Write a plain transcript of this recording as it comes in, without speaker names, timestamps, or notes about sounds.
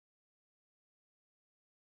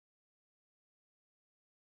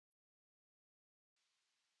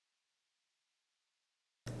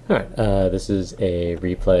Alright, this is a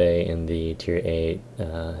replay in the Tier 8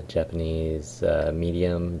 Japanese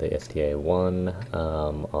medium, the STA-1,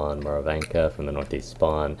 on Murovanka from the Northeast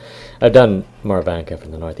spawn. I've done Murovanka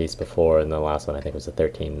from the Northeast before, and the last one I think was a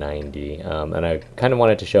 1390, and I kind of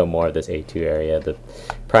wanted to show more of this A2 area. The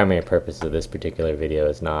primary purpose of this particular video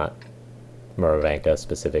is not Murovanka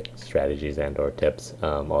specific strategies and or tips,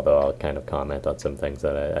 although I'll kind of comment on some things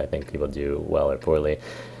that I think people do well or poorly.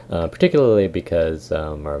 Particularly because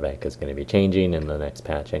Murovanka is going to be changing in the next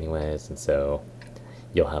patch anyways, and so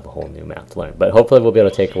you'll have a whole new map to learn. But hopefully we'll be able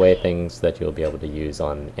to take away things that you'll be able to use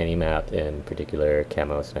on any map, in particular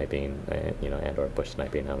camo sniping, and or bush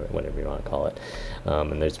sniping, whatever you want to call it.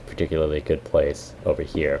 And there's a particularly good place over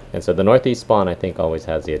here. And so the northeast spawn, I think, always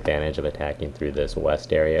has the advantage of attacking through this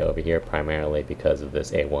west area over here, primarily because of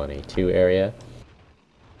this A1, A2 area.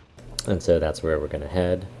 And so that's where we're going to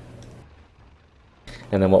head.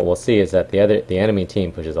 And then what we'll see is that the enemy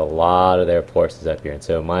team pushes a lot of their forces up here. And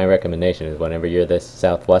so my recommendation is whenever you're this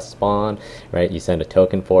southwest spawn, right, you send a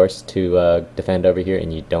token force to defend over here,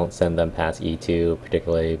 and you don't send them past E2,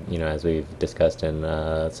 particularly, as we've discussed in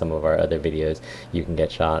some of our other videos, you can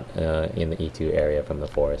get shot in the E2 area from the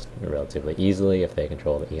forest relatively easily if they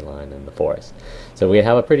control the E line and the forest. So we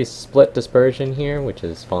have a pretty split dispersion here, which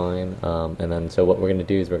is fine. And then so what we're going to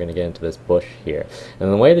do is we're going to get into this bush here.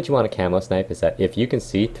 And the way that you want to camo snipe is that if you can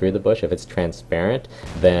see through the bush, if it's transparent,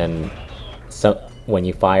 then when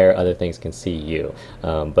you fire, other things can see you.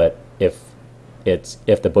 But if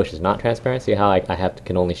the bush is not transparent, see how I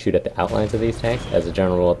can only shoot at the outlines of these tanks? As a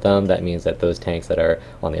general rule of thumb, that means that those tanks that are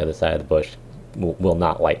on the other side of the bush will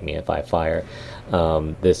not light me if I fire.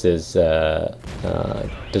 This is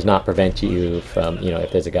does not prevent you from,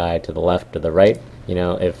 if there's a guy to the left or the right,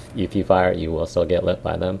 if you fire, you will still get lit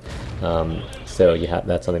by them. So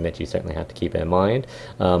that's something that you certainly have to keep in mind.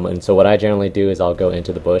 And so what I generally do is I'll go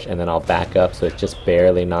into the bush and then I'll back up so it's just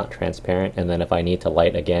barely not transparent, and then if I need to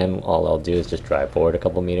light again, all I'll do is just drive forward a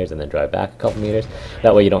couple meters and then drive back a couple meters.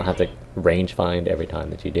 That way you don't have to range find every time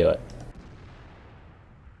that you do it.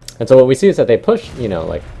 And so what we see is that they push,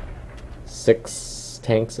 like 6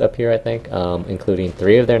 tanks up here, I think, including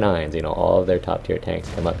 3 of their 9s. All of their top tier tanks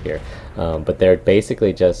come up here. But they're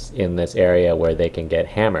basically just in this area where they can get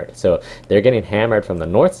hammered. So they're getting hammered from the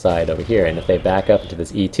north side over here, and if they back up into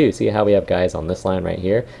this E2, see how we have guys on this line right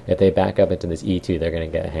here? If they back up into this E2, they're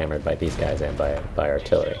going to get hammered by these guys and by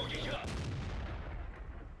artillery.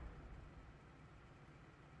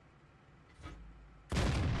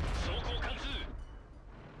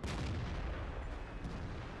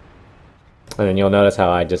 And then you'll notice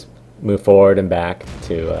how I just move forward and back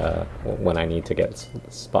to when I need to get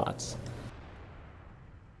spots.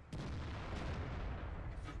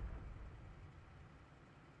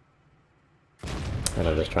 And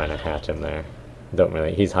I'm just trying to hatch him there.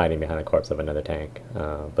 He's hiding behind the corpse of another tank,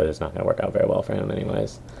 but it's not going to work out very well for him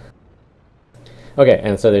anyways. Okay,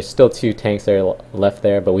 and so there's still 2 tanks there left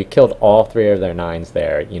there, but we killed all 3 of their 9s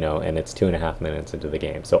there, and it's 2.5 minutes into the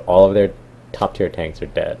game. So all of their top tier tanks are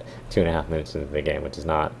dead 2.5 minutes into the game, which is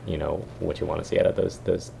not, what you want to see out of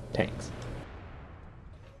those tanks.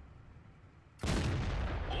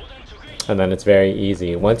 And then it's very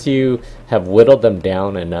easy. Once you have whittled them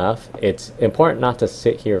down enough, it's important not to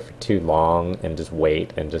sit here for too long and just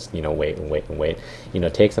wait and just, wait and wait and wait.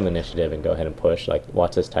 Take some initiative and go ahead and push. Like,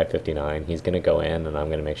 watch this Type 59. He's going to go in, and I'm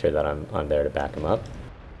going to make sure that I'm there to back him up.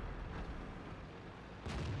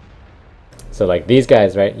 So like these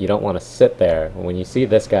guys, right, you don't want to sit there. When you see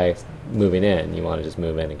this guy moving in, you want to just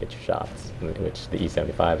move in and get your shots, which the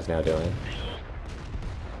E75 is now doing.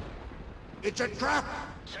 It's a trap!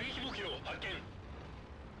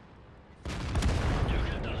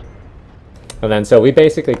 And then so we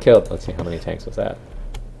basically killed, let's see, how many tanks was that?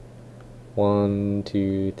 1,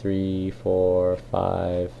 2, 3, 4,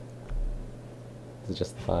 5. Is it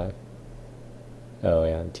just the 5? Oh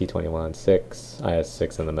yeah, T21, 6. I have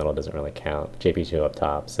 6 in the middle, doesn't really count. JP2 up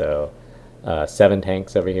top, so 7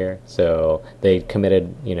 tanks over here. So they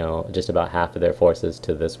committed, just about half of their forces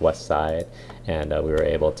to this west side, and we were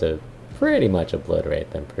able to pretty much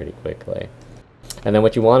obliterate them pretty quickly. And then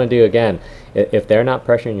what you want to do, again, if they're not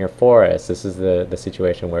pressuring your forest, this is the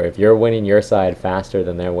situation where if you're winning your side faster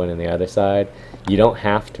than they're winning the other side, you don't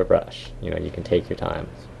have to rush. You can take your time.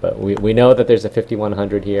 But we know that there's a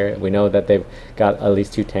 5100 here. We know that they've got at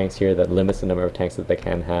least 2 tanks here that limits the number of tanks that they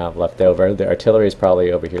can have left over. The artillery is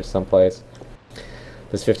probably over here someplace.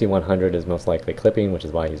 This 5100 is most likely clipping, which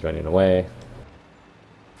is why he's running away.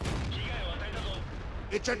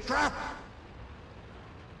 It's a trap!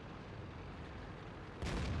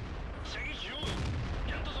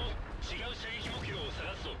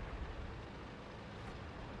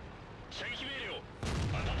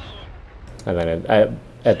 and then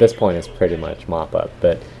at this point it's pretty much mop up.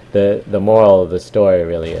 But the moral of the story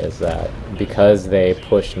really is that because they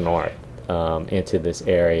pushed north into this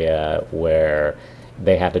area where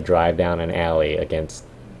they had to drive down an alley against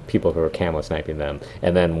people who were camo sniping them,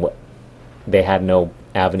 and then they had no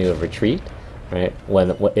avenue of retreat. Right,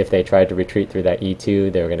 if they tried to retreat through that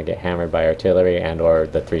E2, they were going to get hammered by artillery and or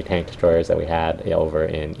the 3 tank destroyers that we had over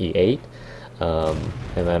in E8,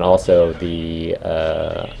 and then also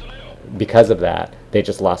because of that, they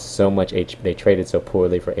just lost so much HP. They traded so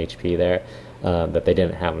poorly for HP there that they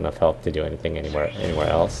didn't have enough health to do anything anywhere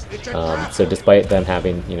else. So despite them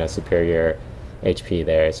having superior HP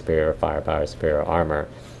there, superior firepower, superior armor,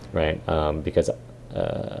 right? Because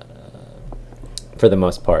for the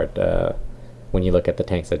most part, when you look at the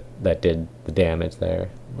tanks that did the damage there,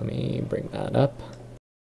 let me bring that up.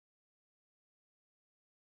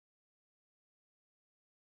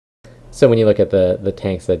 So when you look at the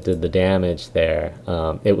tanks that did the damage there,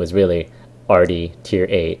 it was really arty tier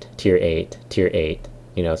 8, tier 8, tier 8,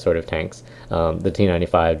 sort of tanks. The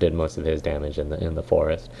T95 did most of his damage in the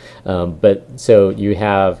forest. But so you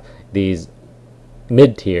have these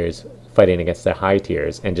mid tiers fighting against the high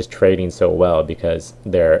tiers and just trading so well because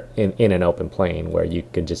they're in an open plane where you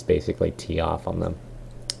can just basically tee off on them.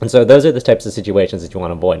 And so those are the types of situations that you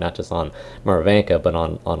want to avoid, not just on Murovanka, but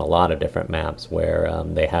on a lot of different maps where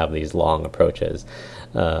they have these long approaches.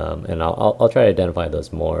 And I'll try to identify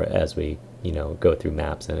those more as we go through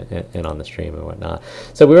maps and on the stream and whatnot.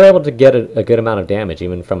 So we were able to get a good amount of damage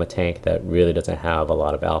even from a tank that really doesn't have a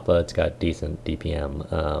lot of alpha. It's got decent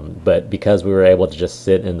DPM, but because we were able to just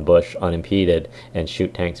sit in the bush unimpeded and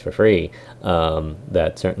shoot tanks for free,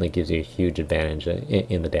 that certainly gives you a huge advantage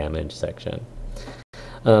in the damage section.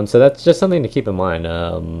 So that's just something to keep in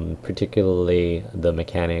mind, particularly the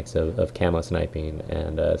mechanics of camo sniping,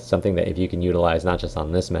 and something that if you can utilize not just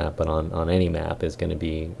on this map but on any map is going to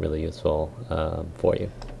be really useful for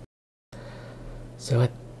you. So I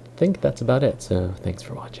think that's about it, so thanks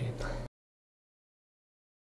for watching.